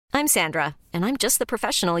I'm Sandra, and I'm just the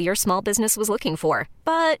professional your small business was looking for.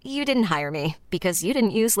 But you didn't hire me because you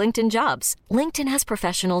didn't use LinkedIn Jobs. LinkedIn has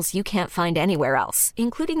professionals you can't find anywhere else,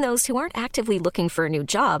 including those who aren't actively looking for a new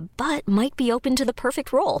job, but might be open to the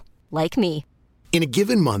perfect role, like me. In a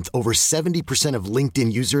given month, over 70% of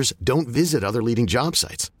LinkedIn users don't visit other leading job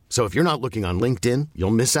sites. So if you're not looking on LinkedIn,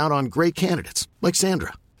 you'll miss out on great candidates like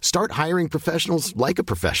Sandra. Start hiring professionals like a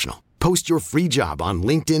professional. Post your free job on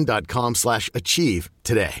linkedin.com/achieve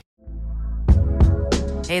today.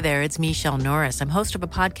 Hey there, it's Michelle Norris. I'm host of a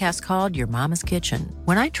podcast called Your Mama's Kitchen.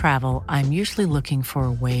 When I travel, I'm usually looking for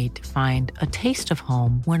a way to find a taste of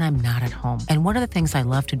home when I'm not at home. And one of the things I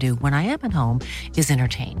love to do when I am at home is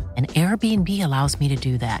entertain. And Airbnb allows me to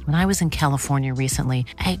do that. When I was in California recently,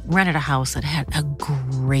 I rented a house that had a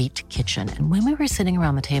great kitchen. And when we were sitting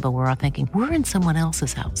around the table, we're all thinking, we're in someone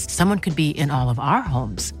else's house. Someone could be in all of our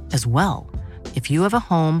homes as well. If you have a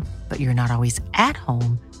home, but you're not always at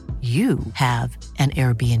home, you have an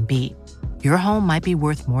Airbnb. Your home might be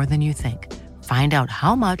worth more than you think. Find out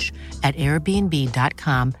how much at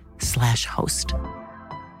airbnb.com/host.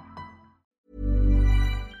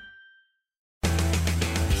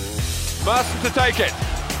 Merson to take it.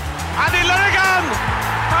 Andy Linighan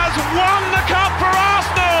has won the cup for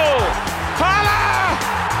Arsenal. Hala!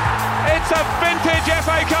 It's a vintage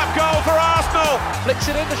FA Cup goal for Arsenal. Flicks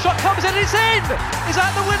it in, the shot comes in, it's in! Is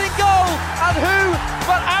that the winning goal? And who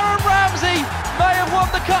but Aaron Ramsey may have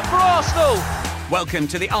won the cup for Arsenal? Welcome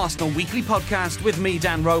to the Arsenal Weekly Podcast with me,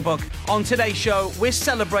 Dan Roebuck. On today's show, we're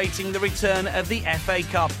celebrating the return of the FA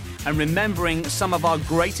Cup and remembering some of our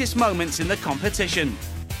greatest moments in the competition.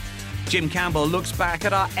 Jim Campbell looks back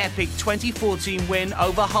at our epic 2014 win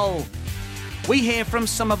over Hull. We hear from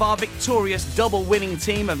some of our victorious double-winning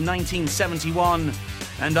team of 1971.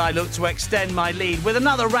 And I look to extend my lead with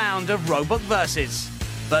another round of Roebuck Versus.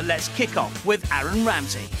 But let's kick off with Aaron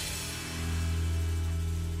Ramsey.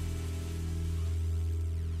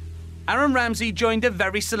 Aaron Ramsey joined a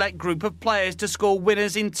very select group of players to score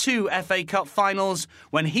winners in 2 FA Cup finals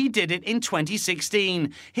when he did it in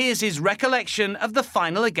 2016. Here's his recollection of the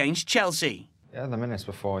final against Chelsea. Yeah, the minutes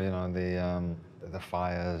before, the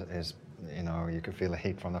fire is, you could feel the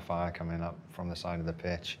heat from the fire coming up from the side of the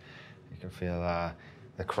pitch. You can feel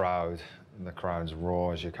the crowd's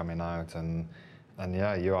roar as you're coming out, and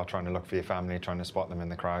yeah, you are trying to look for your family, trying to spot them in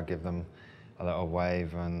the crowd, give them a little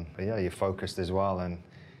wave, but yeah, you're focused as well, and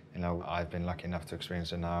I've been lucky enough to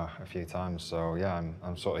experience it now a few times, so yeah,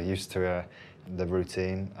 I'm sort of used to the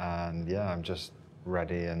routine, and yeah, I'm just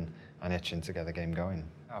ready and itching to get the game going.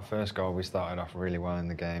 Our first goal, we started off really well in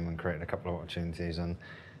the game and created a couple of opportunities, and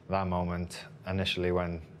that moment initially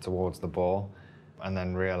went towards the ball and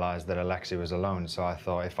then realised that Alexi was alone, so I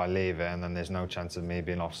thought if I leave it and then there's no chance of me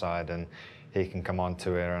being offside and he can come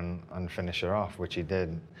onto it and finish her off, which he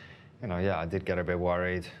did. I did get a bit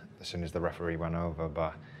worried as soon as the referee went over,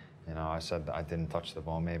 but I said that I didn't touch the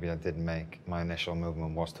ball. Maybe I didn't make my initial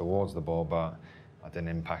movement was towards the ball, but I didn't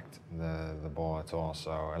impact the ball at all.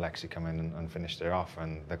 So Alexi came in and finished it off,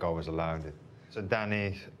 and the goal was allowed. So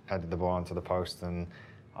Danny headed the ball onto the post, and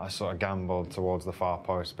I sort of gambled towards the far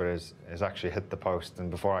post, but it's actually hit the post, and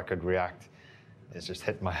before I could react, it's just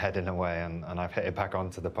hit my head in a way, and I've hit it back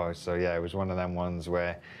onto the post. So yeah, it was one of them ones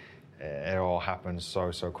where it all happened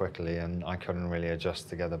so quickly, and I couldn't really adjust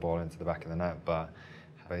to get the ball into the back of the net. But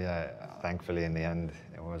yeah, thankfully in the end,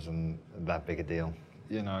 it wasn't that big a deal.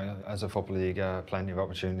 As a footballer, you get plenty of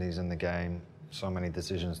opportunities in the game, so many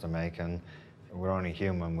decisions to make, and we're only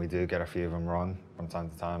human. We do get a few of them wrong from time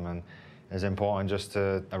to time, and it's important just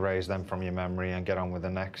to erase them from your memory and get on with the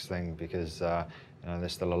next thing, because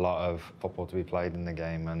there's still a lot of football to be played in the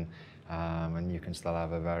game, and you can still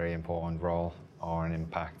have a very important role or an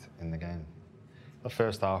impact in the game. The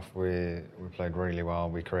first half, we played really well.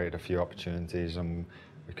 We created a few opportunities, and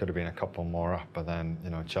we could have been a couple more up, but then,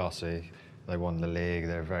 Chelsea, they won the league.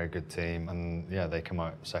 They're a very good team, and yeah, they come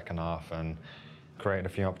out second half and created a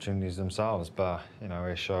few opportunities themselves, but,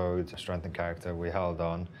 it showed strength and character. We held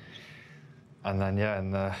on. And then, yeah,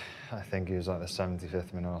 I think it was like the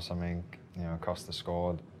 75th minute or something, Costa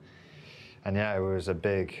scored. And yeah, it was a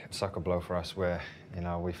big sucker blow for us where,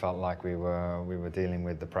 we felt like we were dealing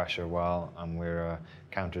with the pressure well, and we were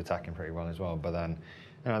counter-attacking pretty well as well. But then,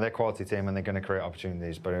 they're a quality team and they're going to create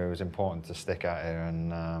opportunities, but it was important to stick at it,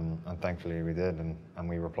 and thankfully we did, and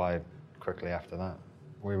we replied quickly after that.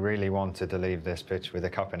 We really wanted to leave this pitch with a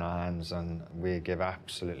cup in our hands, and we give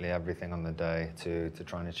absolutely everything on the day to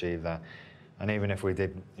try and achieve that. And even if we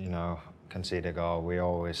did, concede a goal, we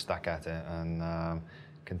always stuck at it and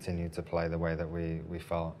continued to play the way that we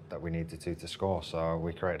felt that we needed to score. So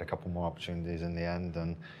we created a couple more opportunities in the end,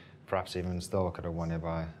 and perhaps even still could have won it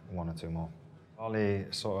by 1 or 2 more. Ollie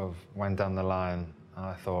sort of went down the line.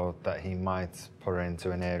 I thought that he might put it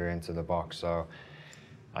into an area into the box, so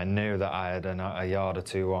I knew that I had a yard or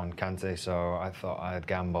 2 on Kante, so I thought I'd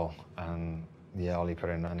gamble. And yeah, Ollie put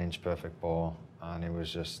in an inch-perfect ball, and it was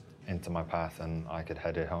just into my path, and I could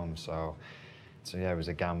head it home. So yeah, it was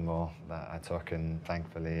a gamble that I took, and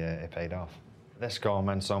thankfully it paid off. This goal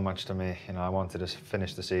meant so much to me. You know, I wanted to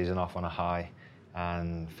finish the season off on a high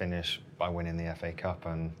and finish by winning the FA Cup,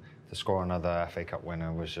 and to score another FA Cup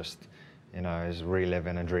winner was just, you know, is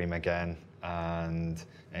reliving a dream again and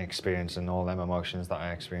experiencing all them emotions that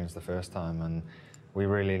I experienced the first time. And we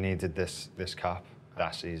really needed this cup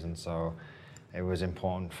that season, so it was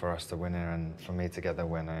important for us to win it, and for me to get the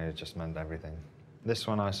winner, it just meant everything. This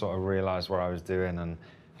one I sort of realised what I was doing, and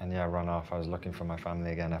yeah, run off. I was looking for my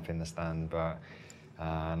family again up in the stand,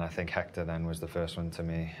 and I think Hector then was the first one to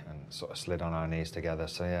me and sort of slid on our knees together.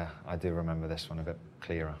 So yeah, I do remember this one a bit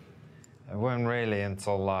clearer. It wasn't really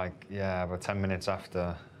until like, yeah, about 10 minutes after,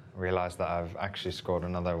 I realised that I've actually scored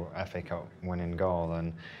another FA Cup winning goal,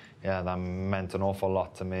 and yeah, that meant an awful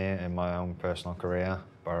lot to me in my own personal career.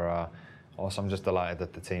 But also I'm just delighted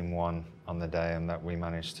that the team won on the day and that we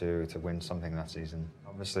managed to win something that season.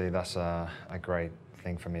 Obviously that's a great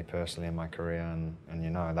thing for me personally in my career, and you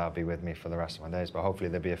know, that'll be with me for the rest of my days, but hopefully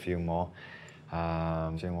there'll be a few more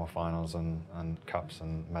finals and cups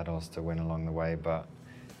and medals to win along the way. But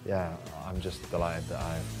yeah, I'm just delighted that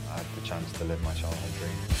I had the chance to live my childhood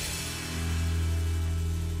dream.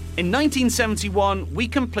 In 1971, we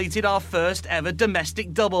completed our first ever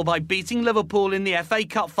domestic double by beating Liverpool in the FA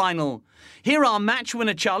Cup final. Here are match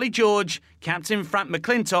winner Charlie George, captain Frank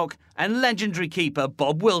McClintock and legendary keeper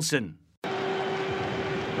Bob Wilson.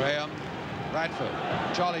 Graham, Radford,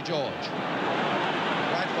 Charlie George,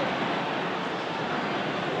 Radford.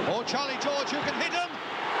 Oh, Charlie George, who can hit him?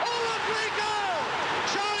 Oh, a great goal!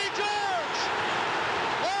 Charlie George!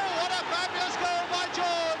 Oh, what a fabulous goal by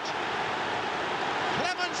George!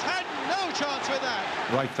 Clements had no chance with that.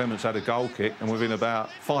 Ray Clements had a goal kick, and within about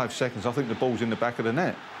 5 seconds, I think the ball's in the back of the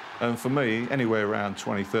net. And for me, anywhere around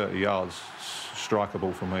 20, 30 yards,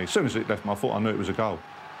 strikeable for me. As soon as it left my foot, I knew it was a goal.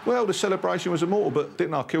 Well, the celebration was immortal, but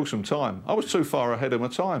didn't I kill some time? I was too far ahead of my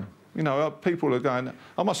time. You know, people are going,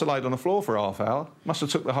 I must have laid on the floor for half hour, must have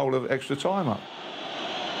took the whole of extra time up.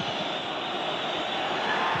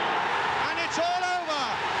 And it's all over,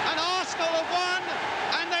 and Arsenal have won,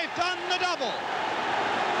 and they've done the double.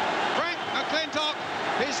 Frank McClintock,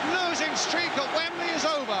 his losing streak at Wembley is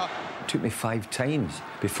over. It took me 5 times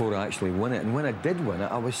before I actually won it, and when I did win it,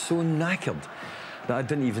 I was so knackered that I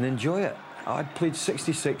didn't even enjoy it. I'd played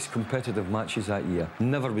 66 competitive matches that year.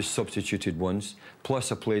 Never was substituted once.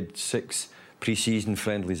 Plus I played 6 pre-season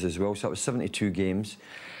friendlies as well, so that was 72 games.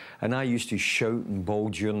 And I used to shout and bawl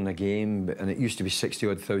during the game, and it used to be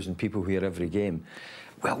 60-odd thousand people here every game.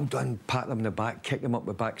 Well done, pat them in the back, kick them up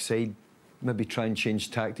the backside, maybe try and change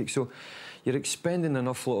tactics. So you're expending an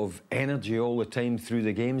awful lot of energy all the time through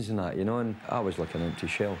the games and that, you know, and I was like an empty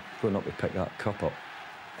shell, going up to pick that cup up.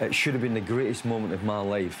 It should have been the greatest moment of my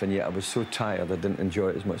life, and yet I was so tired I didn't enjoy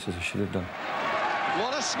it as much as I should have done.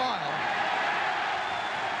 What a smile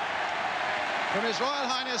from His Royal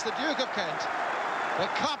Highness the Duke of Kent. The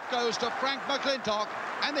cup goes to Frank McClintock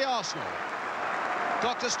and the Arsenal.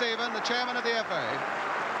 Dr. Stephen, the chairman of the FA,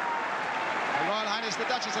 Her Royal Highness the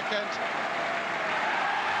Duchess of Kent,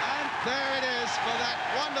 and there it is for that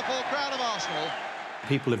wonderful crowd of Arsenal.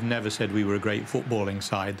 People have never said we were a great footballing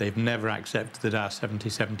side. They've never accepted our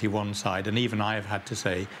 70-71 side. And even I have had to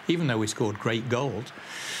say, even though we scored great goals,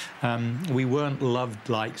 we weren't loved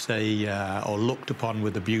like, say, or looked upon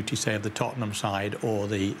with the beauty, say, of the Tottenham side or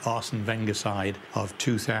the Arsene Wenger side of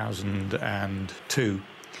 2002,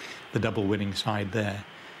 the double-winning side there.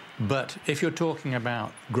 But if you're talking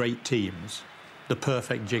about great teams, the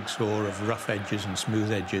perfect jigsaw of rough edges and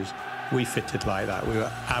smooth edges, we fitted like that. We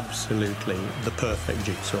were absolutely the perfect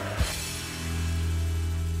jigsaw.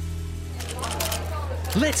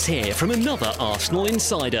 Let's hear from another Arsenal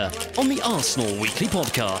insider on the Arsenal Weekly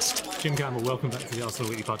Podcast. Jim Gamble, welcome back to the Arsenal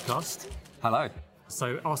Weekly Podcast. Hello.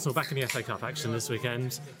 So Arsenal back in the FA Cup action this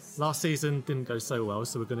weekend. Last season didn't go so well,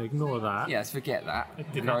 so we're going to ignore that. Yeah, let's forget that.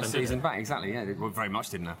 It didn't happen, season did it? back, exactly. Yeah, well, very much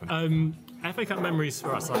didn't happen. FA Cup memories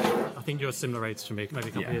for us. I think you're a similar age to me, maybe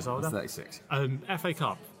a couple of years older. I'm 36. FA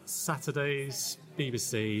Cup Saturdays,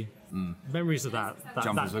 BBC. Memories of that.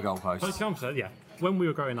 Jumpers with goalposts. Yeah. When we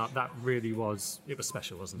were growing up, that really was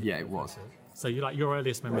special, wasn't it? Yeah, it was. So you like your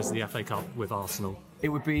earliest memories of the FA Cup with Arsenal? It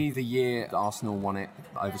would be the year that Arsenal won it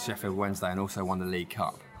over Sheffield Wednesday and also won the League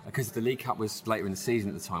Cup. because the League Cup was later in the season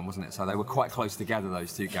at the time, wasn't it? So they were quite close together,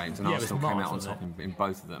 those two games, and Arsenal came out on top in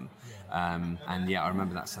both of them. And yeah, I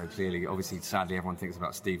remember that so clearly. Obviously, sadly, everyone thinks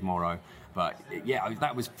about Steve Morrow, but yeah,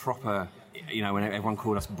 that was proper, you know, when everyone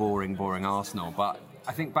called us boring Arsenal. But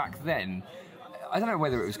I think back then, I don't know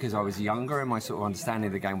whether it was because I was younger and my sort of understanding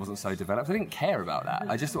of the game wasn't so developed. I didn't care about that.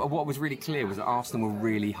 I just thought what was really clear was that Arsenal were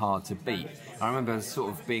really hard to beat. I remember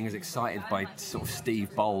sort of being as excited by sort of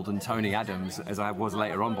Steve Bold and Tony Adams as I was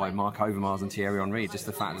later on by Mark Overmars and Thierry Henry. Just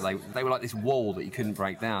the fact that they were like this wall that you couldn't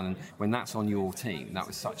break down. And when that's on your team, that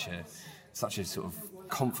was such a sort of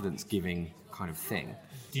confidence-giving kind of thing.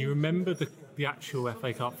 Do you remember the actual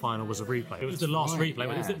FA Cup final was a replay? It was the last replay.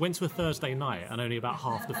 Yeah. It went to a Thursday night and only about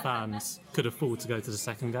half the fans could afford to go to the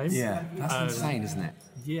second game. Yeah, that's insane, isn't it?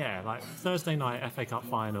 Yeah, like Thursday night FA Cup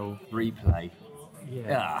final. Replay.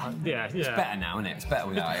 Yeah. It's better now, isn't it? It's better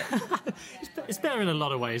without it. It's better in a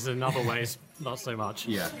lot of ways, and in other ways, not so much.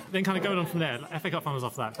 Yeah. Then kind of going on from there, FA Cup finals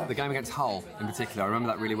after that. The game against Hull, in particular, I remember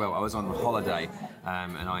that really well. I was on holiday,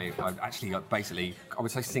 and I actually got basically, I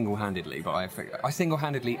would say single-handedly, but I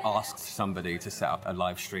single-handedly asked somebody to set up a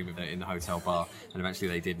live stream of it in the hotel bar, and eventually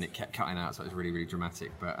they did, and it kept cutting out, so it was really, really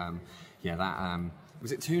dramatic. But yeah, that...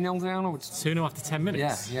 was it 2-0 down? Or 2-0 after 10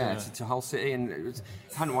 minutes? Yeah. To Hull City, and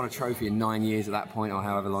hadn't won a trophy in 9 years at that point, or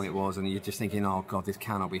however long it was, and you're just thinking, oh God, this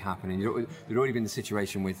cannot be happening. There'd already been the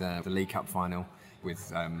situation with the League Cup final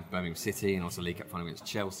with Birmingham City, and also League Cup final against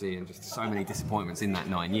Chelsea, and just so many disappointments in that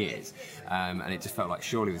 9 years. And it just felt like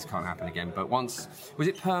surely this can't happen again. But once, was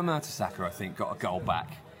it Per Mertesacker, I think, got a goal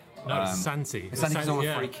back? No, it's Santi. Santi was on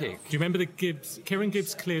a free kick. Do you remember Kieran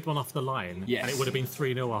Gibbs cleared one off the line? Yes. And it would have been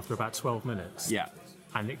 3-0 after about 12 minutes. Yeah.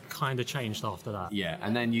 And it kind of changed after that. Yeah,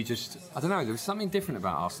 and then you just, I don't know, there was something different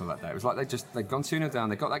about Arsenal that day. It was like they'd gone 2-0 down,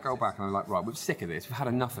 they got that goal back, and they're like, right, we're sick of this, we've had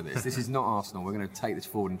enough of this. This is not Arsenal, we're going to take this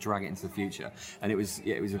forward and drag it into the future. And it was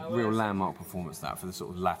a real landmark performance, that, for the sort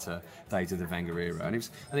of latter days of the Wenger era. And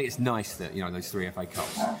I think it's nice that, you know, those 3 FA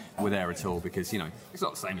Cups were there at all, because, you know, it's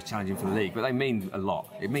not the same as challenging for the league, but they mean a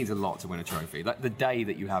lot. It means a lot to win a trophy. Like, the day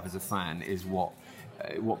that you have as a fan is what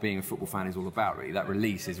being a football fan is all about, really. That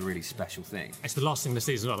release is a really special thing. It's the last thing of the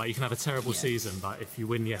season. Like, you can have a terrible season, but if you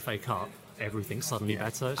win the FA Cup, everything's suddenly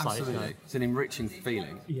better. It's absolutely. like, it's an enriching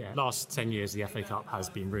feeling. Yeah. Last 10 years, the FA Cup has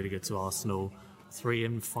been really good to Arsenal. 3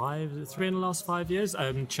 in the last 5 years.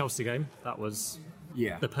 Chelsea game, that was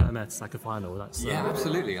the Per Mertesacker final. That's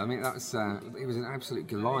absolutely. I mean, that was it was an absolute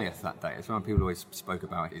Goliath that day. It's when people always spoke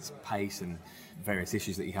about his pace and various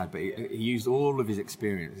issues that he had, but he used all of his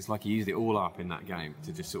experience. It's like he used it all up in that game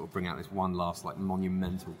to just sort of bring out this one last, like,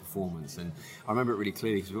 monumental performance. And I remember it really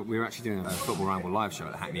clearly because we were actually doing a Football Ramble live show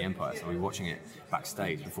at the Hackney Empire, so we were watching it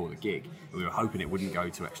backstage before the gig, and we were hoping it wouldn't go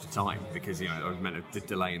to extra time because, you know, it was meant to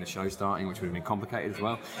delay in the show starting, which would have been complicated as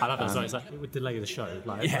well. I love that. So it would delay the show.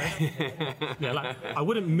 Like, like, I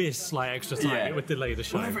wouldn't miss like extra time. It would delay the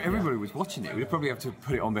show. Well, everybody was watching it. We'd probably have to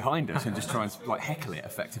put it on behind us and just try and like heckle it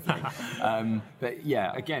effectively. But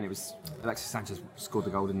yeah, again, it was Alexis Sanchez scored the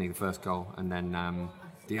goal, didn't he? The first goal, and then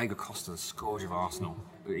Diego Costa, the scourge of Arsenal.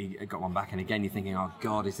 He got one back, and again you're thinking, oh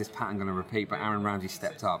God, is this pattern going to repeat? But Aaron Ramsey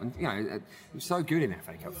stepped up, and you know, he was so good in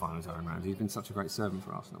FA Cup finals. Aaron Ramsey, he's been such a great servant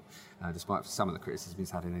for Arsenal, despite some of the criticism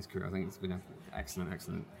he's had in his career. I think it's been an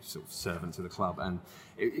excellent sort of servant to the club, and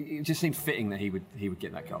it just seemed fitting that he would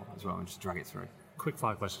get that goal as well and just drag it through. Quick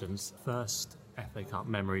 5 questions. First, FA Cup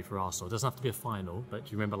memory for Arsenal. It doesn't have to be a final, but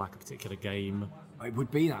do you remember like a particular game? It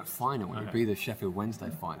would be that final. It would be the Sheffield Wednesday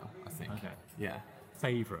final, I think. Okay. Yeah.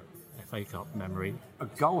 Favourite FA Cup memory? A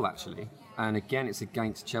goal, actually, and again it's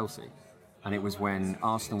against Chelsea, and it was when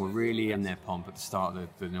Arsenal were really in their pomp at the start of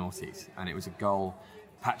the noughties, and it was a goal.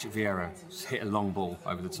 Patrick Vieira hit a long ball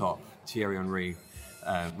over the top. Thierry Henry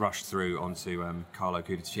rushed through onto Carlo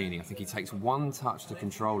Cudicini. I think he takes one touch to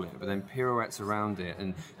control it, but then pirouettes around it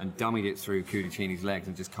and dummied it through Cudicini's legs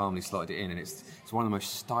and just calmly slotted it in. And it's one of the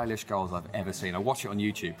most stylish goals I've ever seen. I watch it on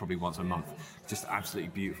YouTube probably once a month. Just absolutely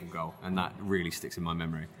beautiful goal, and that really sticks in my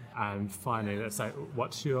memory. And finally, let's say,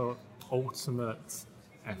 what's your ultimate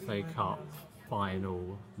FA Cup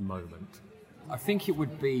final moment? I think it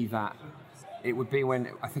would be that. It would be when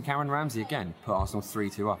I think Aaron Ramsey again put Arsenal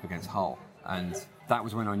 3-2 up against Hull, and that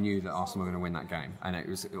was when I knew that Arsenal were going to win that game. And it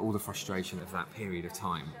was all the frustration of that period of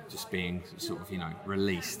time just being sort of, you know,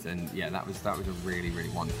 released. And yeah, that was a really, really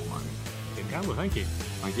wonderful moment. Tim Campbell, thank you.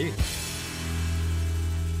 Thank you.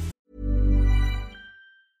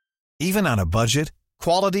 Even on a budget,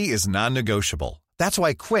 quality is non-negotiable. That's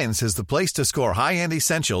why Quince is the place to score high-end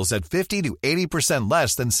essentials at 50 to 80%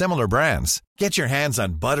 less than similar brands. Get your hands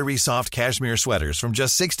on buttery soft cashmere sweaters from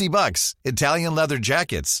just $60, Italian leather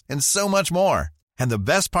jackets, and so much more. And the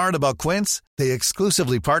best part about Quince, they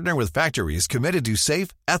exclusively partner with factories committed to safe,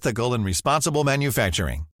 ethical, and responsible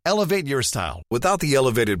manufacturing. Elevate your style without the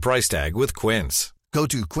elevated price tag with Quince. Go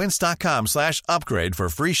to quince.com/upgrade for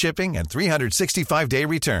free shipping and 365-day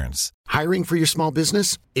returns. Hiring for your small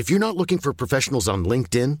business? If you're not looking for professionals on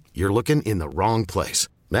LinkedIn, you're looking in the wrong place.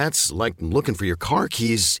 That's like looking for your car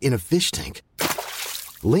keys in a fish tank.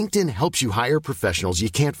 LinkedIn helps you hire professionals you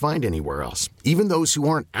can't find anywhere else, even those who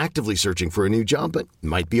aren't actively searching for a new job but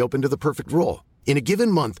might be open to the perfect role. In a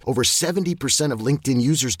given month, over 70% of LinkedIn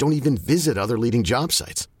users don't even visit other leading job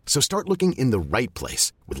sites. So start looking in the right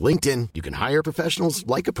place. With LinkedIn, you can hire professionals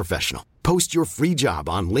like a professional. Post your free job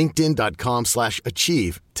on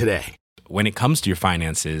linkedin.com/achieve today. When it comes to your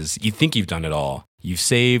finances, you think you've done it all. You've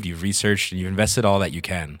saved, you've researched, and you've invested all that you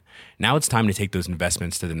can. Now it's time to take those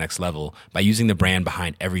investments to the next level by using the brand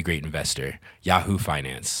behind every great investor, Yahoo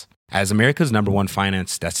Finance. As America's #1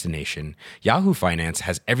 finance destination, Yahoo Finance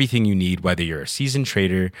has everything you need, whether you're a seasoned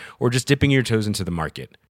trader or just dipping your toes into the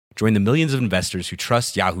market. Join the millions of investors who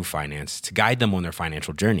trust Yahoo Finance to guide them on their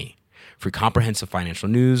financial journey. For comprehensive financial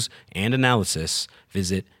news and analysis,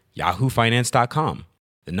 visit yahoofinance.com,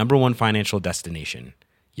 the #1 financial destination,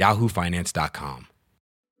 yahoofinance.com.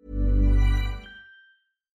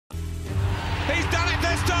 He's done it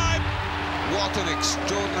this time! What an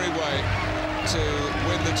extraordinary way to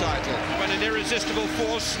win the title. When an irresistible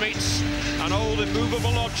force meets an old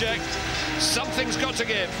immovable object, something's got to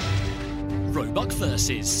give. Roebuck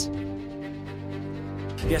Versus.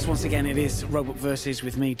 Yes, once again, it is Roebuck Versus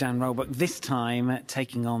with me, Dan Roebuck, this time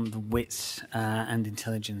taking on the wits and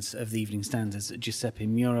intelligence of the Evening Standards, Giuseppe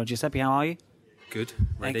Muro. Giuseppe, how are you? Good,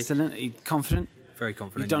 ready. Excellent. Are you confident? Very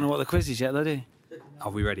confident. You don't know what the quiz is yet, though, do you?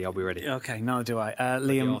 I'll be ready. Okay, no, do I.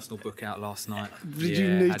 Liam, the Arsenal book out last night. Did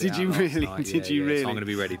you really? Did you really? So I'm going to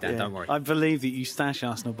be ready, Dan. Yeah. Don't worry. I believe that you stash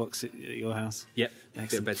Arsenal books at your house. Yep.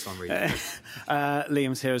 Bit of bedtime reading.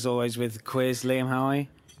 Liam's here as always with the quiz. Liam, how are you?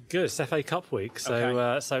 Good. It's FA Cup week, so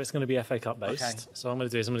Okay. So it's going to be FA Cup based. Okay. So what I'm going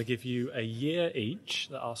to do is I'm going to give you a year each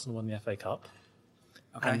that Arsenal won the FA Cup,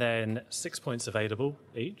 Okay. and then 6 points available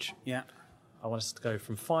each. Yeah. I want us to go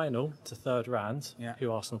from final to third round. Yeah.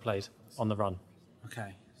 Who Arsenal played on the run.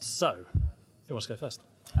 Okay. So, who wants to go first?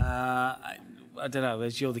 I don't know.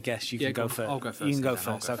 As you're the guest, you can go first. I'll go first. You can go then.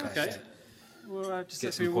 I'll first. go Okay. first. Well,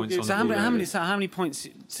 Get some points on So the how board. many points?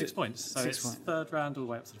 6 points. So Six it's points. third round all the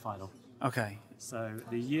way up to the final. Okay. So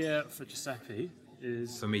the year for Giuseppe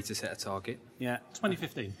is For me to set a target. Yeah.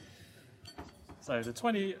 2015. So the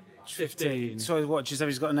 2015. So what?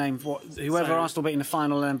 Giuseppe's got a name. What? Whoever So- Arsenal beat in the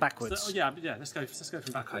final and then backwards. So, yeah. Let's go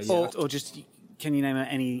from backwards. Or just can you name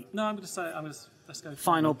any? No, I'm going to say let's go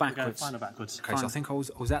Final we'll go backwards. Final backwards. Okay, so I think I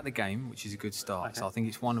was at the game, which is a good start. Okay. So I think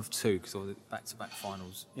it's one of two because I was at back-to-back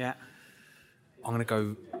finals. Yeah. I'm going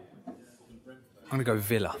to go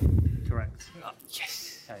Villa. Correct.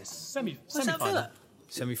 Yes. Okay, semi-final.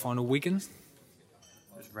 Semi-final Wigan. It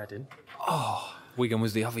was Reading. Oh, Wigan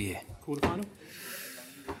was the other year. Quarter-final.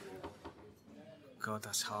 God,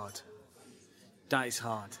 that's hard. That is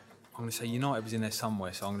hard. I'm going to say United was in there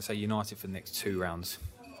somewhere, so I'm going to say United for the next 2 rounds.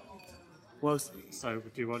 Well, so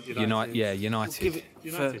do you want United? United. Give it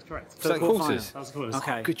United, correct. So quarters? That was quarters.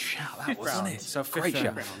 Okay. Good shout, that was, wasn't it? So Great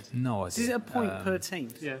shout. round. No idea. Is it a point per team?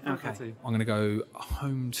 Yeah, Okay. per team. I'm going to go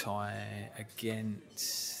home tie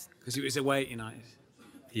against... Because it was away at United.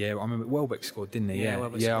 Yeah, I remember Welbeck scored, didn't he? Yeah, Yeah,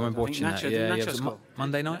 Welbeck I scored. remember I think watching that. Nacho- Yeah, Nacho was it scored.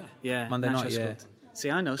 Monday night? Yeah. Monday Nacho night, yeah. scored. See,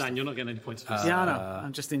 I know. Dan, you're not getting any points for this. Yeah, I know.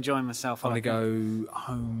 I'm just enjoying myself. I'm going to go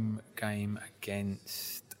home game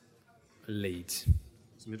against Leeds.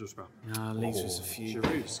 It's Middlesbrough. No, Leeds was a few.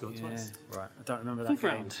 Giroud scored twice. Right. I don't remember that Fourth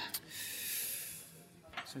game. round.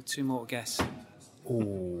 So 2 more to guess.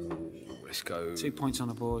 Oh, let's go. 2 points on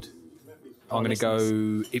the board. I'm going to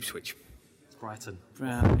go Ipswich. Brighton.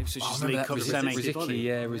 Ipswich's League Cup Rizicki, semi.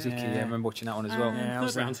 Yeah, I remember watching that one as well. Yeah, I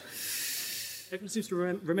was Third round. Everyone seems to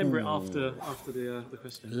remember it after the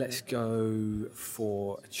question. Let's go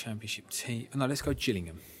for a championship team. No, let's go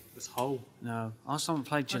Gillingham. This whole. No, Arsenal haven't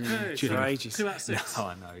played Gillingham Okay, for ages. 2 out of 6. Oh,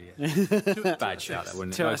 I know, yeah. Bad shout, that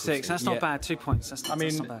wouldn't it? 2 out of Local 6. That's team. not bad. 2 points. That's I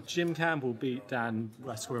mean, not bad. Jim Campbell beat Dan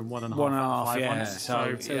by scoring 1.5. 1.5, yeah. once. So So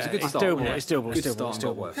it's it was a good it's start. doable. Yeah. It's doable. Good It's doable. start, It's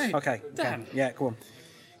got doable. worse. Okay. Dan. Yeah, go on.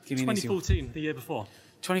 Give me an easy one. 2014, the year before.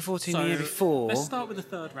 2014, So the year before. Let's start with the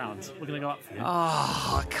third round. We're going to go up for you. Oh,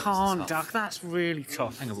 I can't, Doug. That's really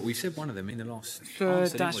tough. Hang on, but we said one of them in the last. Good,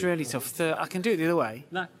 answer, didn't that's we? really tough. I can do it the other way.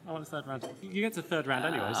 No, I want the third round. You get to the third round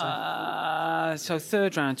anyway. So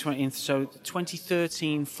third round,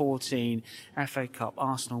 2013-14 FA Cup,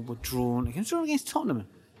 Arsenal were drawn against Tottenham.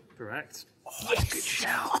 Correct. What a good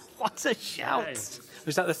shout. What a shout.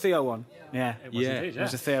 Was that the Theo one? Yeah. It was indeed, It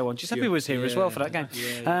was a Theo one. Giuseppe was here as well for that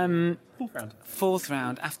game. Fourth round. Fourth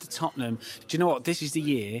round after Tottenham. Do you know what? This is the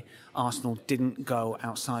year Arsenal didn't go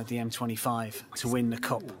outside the M25 to win the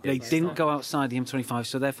cup. They didn't go outside the M25,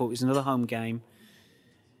 so therefore it was another home game.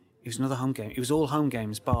 It was another home game. It was all home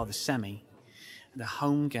games bar the semi. The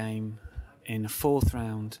home game in the fourth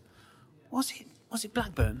round. Was it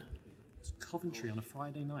Blackburn? Coventry on a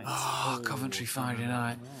Friday night. Oh, Coventry Friday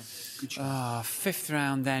night. Fifth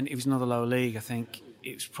round then, it was another lower league, I think.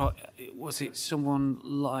 It was it someone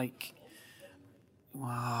like...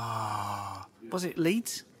 was it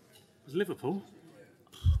Leeds? It was Liverpool.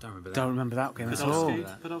 Don't remember that game at all.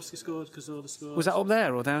 Podolski scored, Cazorla scored. Was that up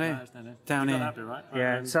there or down here? No, it's down here. Down You here. got that bit right.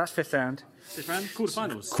 Yeah, so that's fifth round. Fifth round,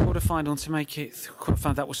 quarterfinals. Quarterfinal to make it...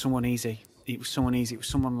 Quarterfinal, that was someone easy. It was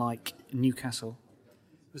someone like Newcastle.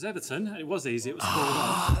 It was Everton. It was easy. It was 4-1.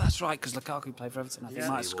 Oh, that's right, because Lukaku played for Everton. I think he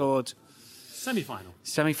might have scored. Semi-final.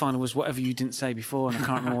 Semi-final was whatever you didn't say before, and I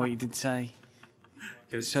can't remember what you did say.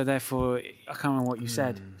 So therefore, I can't remember what you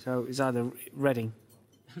said. So it was either Reading.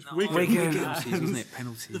 Wigan. Wasn't it?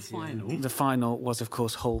 Penalties. The final. The final was, of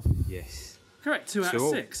course, Hull. Yes. Correct, 2 out of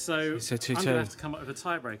 6. So 2-2. I'm going to have to come up with a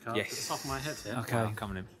tiebreaker off the top of my head here. Okay. Well, I'm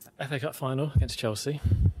coming in. FA Cup final against Chelsea.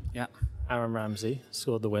 Yeah. Aaron Ramsey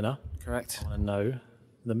scored the winner. Correct. I want to know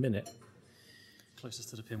the minute. Closest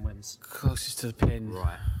to the pin wins. Closest to the pin.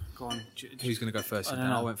 Right. Go on. Who's going to go first?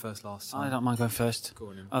 I went first last time. I don't mind going first. Go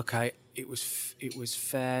on then. Okay. It was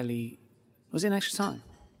fairly... Was it in extra time?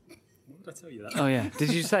 What did I tell you that? Oh, yeah.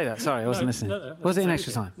 Did you say that? Sorry, I wasn't listening. No, was it in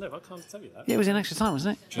extra time? No, I can't tell you that. Yeah, it was in extra time,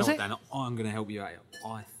 wasn't it? Do you know what, Dan? I'm going to help you out.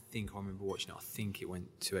 I think I remember watching it. I think it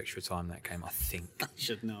went to extra time, that game. I think. I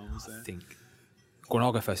should know. I think. Go on,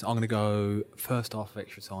 I'll go first. I'm going to go first half of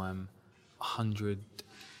extra time,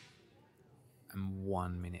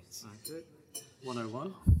 101 minutes. Okay.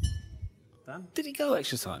 101. Dan? Did it go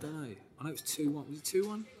extra time? I don't know. I know it was 2-1. Was it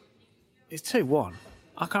 2-1? It's 2-1.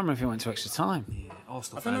 I can't remember if it went to extra time. Yeah,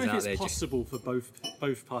 Arsenal I don't know fans if out it's there possible for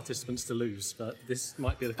both participants to lose, but this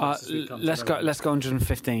might be the closest we've come. Let's go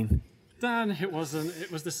 115. Dan, it wasn't.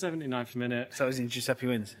 It was the 79th minute. So it was in Giuseppe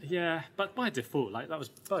wins? Yeah, but by default, that was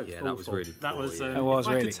both. Yeah, that was awful. really That was. It was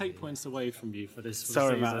if really. I could take points away from you for this.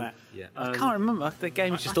 Sorry the about season, that. Yeah. I can't remember. The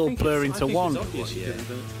game's just I all think blur it's- into I one. think it's obvious you didn't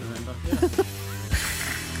remember. Yeah.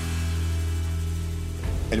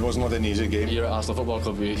 It was not an easy game. You're at Arsenal Football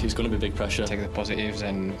Club, it's going to be big pressure. Take the positives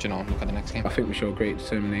and, look at the next game. I think we showed great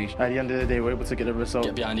determination. At the end of the day, we're able to get a result.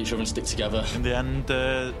 Get behind each other and stick together. In the end,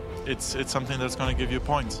 it's something that's going to give you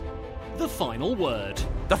points. The final word.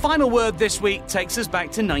 The final word this week takes us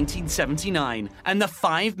back to 1979 and the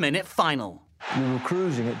 5-minute final. We were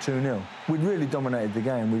cruising at 2-0. We'd really dominated the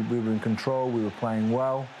game. We were in control, we were playing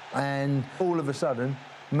well, and all of a sudden,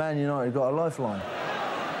 Man United got a lifeline.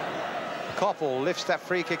 Koppel lifts that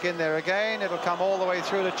free kick in there again. It'll come all the way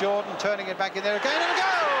through to Jordan, turning it back in there again, and a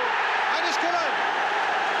goal! And it's Killen!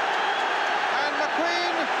 And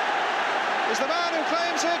McQueen is the man who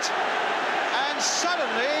claims it, and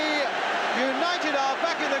suddenly United are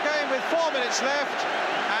back in the game with 4 minutes left,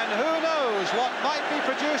 and who knows what might be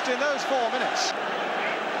produced in those 4 minutes.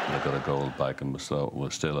 They got a goal back and we're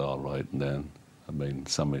still all right, and then,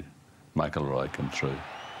 Sammy McIlroy came through,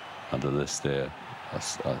 and to this day, I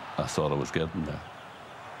thought I was getting there.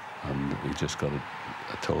 And he just got a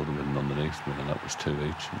toe written underneath me, and that was 2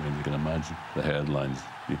 each. You can imagine the headlines.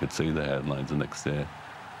 You could see the headlines the next day.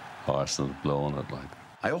 Arsenal blowing it like.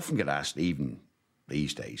 I often get asked, even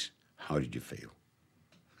these days, how did you feel?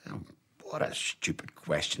 What a stupid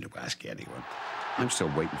question to ask anyone. I'm still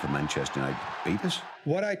waiting for Manchester United to beat us.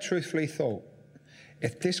 What I truthfully thought,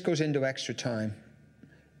 if this goes into extra time,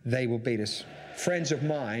 they will beat us. Friends of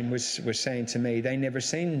mine were saying to me they never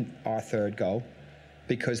seen our third goal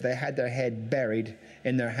because they had their head buried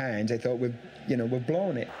in their hands. They thought we've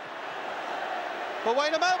blown it. But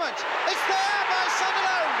wait a moment, it's there by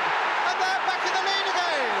Sunderland, and they're back in the lead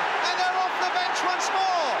again, and they're off the bench once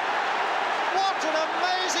more. What an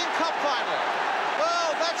amazing cup final.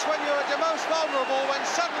 Well, that's when you're at your most vulnerable, when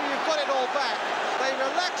suddenly you've got it all back. They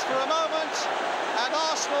relax for a moment, and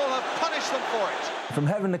Arsenal have punished them for it. From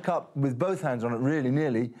having the cup with both hands on it, really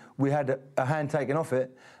nearly, we had a hand taken off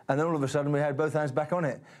it, and then all of a sudden we had both hands back on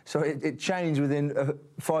it. So it changed within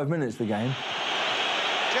 5 minutes, the game.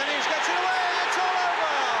 Jennings gets it away, it's all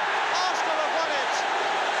over. Arsenal have won it.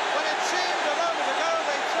 When it seemed a moment ago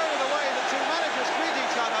they'd thrown it away, the two managers greet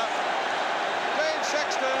each other. Dave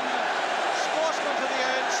Sexton, sportsman to the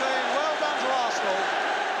end, saying well done to Arsenal.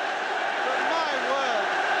 But my word,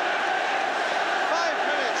 5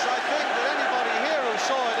 minutes I think that anybody here who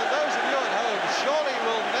saw it, and those of you at home, surely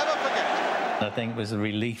will never forget. think, was a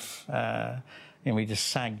relief. We just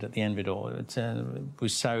sagged at the end of it all. It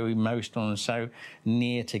was so emotional and so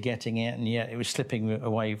near to getting it, and yet it was slipping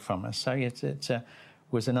away from us. So it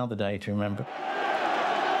was another day to remember.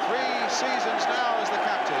 3 seasons now as the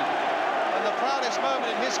captain, and the proudest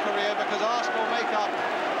moment in his career because Arsenal make up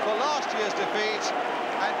for last year's defeat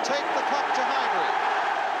and take the cup to Highbury.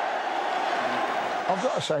 I've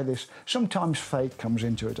got to say this, sometimes fate comes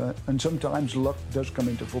into it, and sometimes luck does come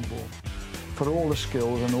into football. For all the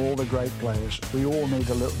skills and all the great players, we all need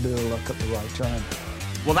a little bit of luck at the right time.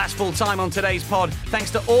 Well, that's full time on today's pod.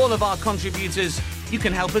 Thanks to all of our contributors. You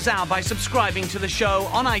can help us out by subscribing to the show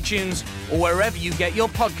on iTunes or wherever you get your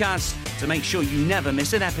podcasts to make sure you never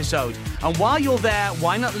miss an episode. And while you're there,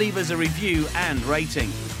 why not leave us a review and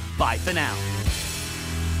rating? Bye for now.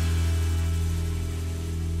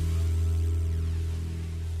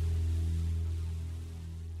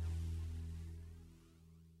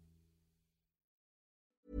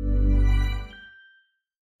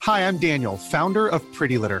 Hi, I'm Daniel, founder of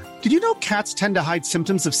Pretty Litter. Did you know cats tend to hide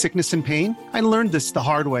symptoms of sickness and pain? I learned this the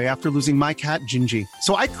hard way after losing my cat, Gingy.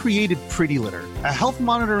 So I created Pretty Litter, a health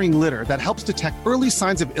monitoring litter that helps detect early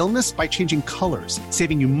signs of illness by changing colors,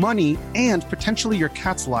 saving you money and potentially your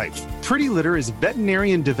cat's life. Pretty Litter is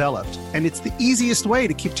veterinarian developed, and it's the easiest way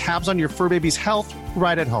to keep tabs on your fur baby's health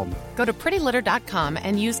right at home. Go to prettylitter.com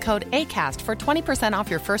and use code ACAST for 20% off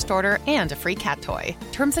your first order and a free cat toy.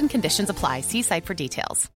 Terms and conditions apply. See site for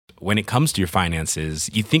details. When it comes to your finances,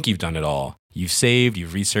 you think you've done it all. You've saved,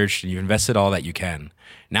 you've researched, and you've invested all that you can.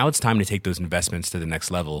 Now it's time to take those investments to the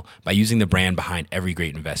next level by using the brand behind every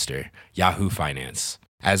great investor, Yahoo Finance.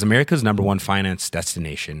 As America's #1 finance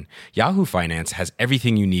destination, Yahoo Finance has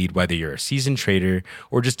everything you need, whether you're a seasoned trader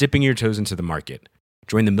or just dipping your toes into the market.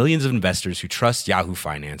 Join the millions of investors who trust Yahoo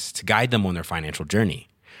Finance to guide them on their financial journey.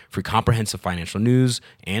 For comprehensive financial news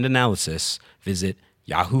and analysis, visit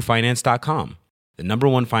yahoofinance.com, the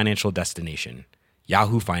 #1 financial destination,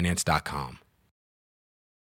 yahoofinance.com.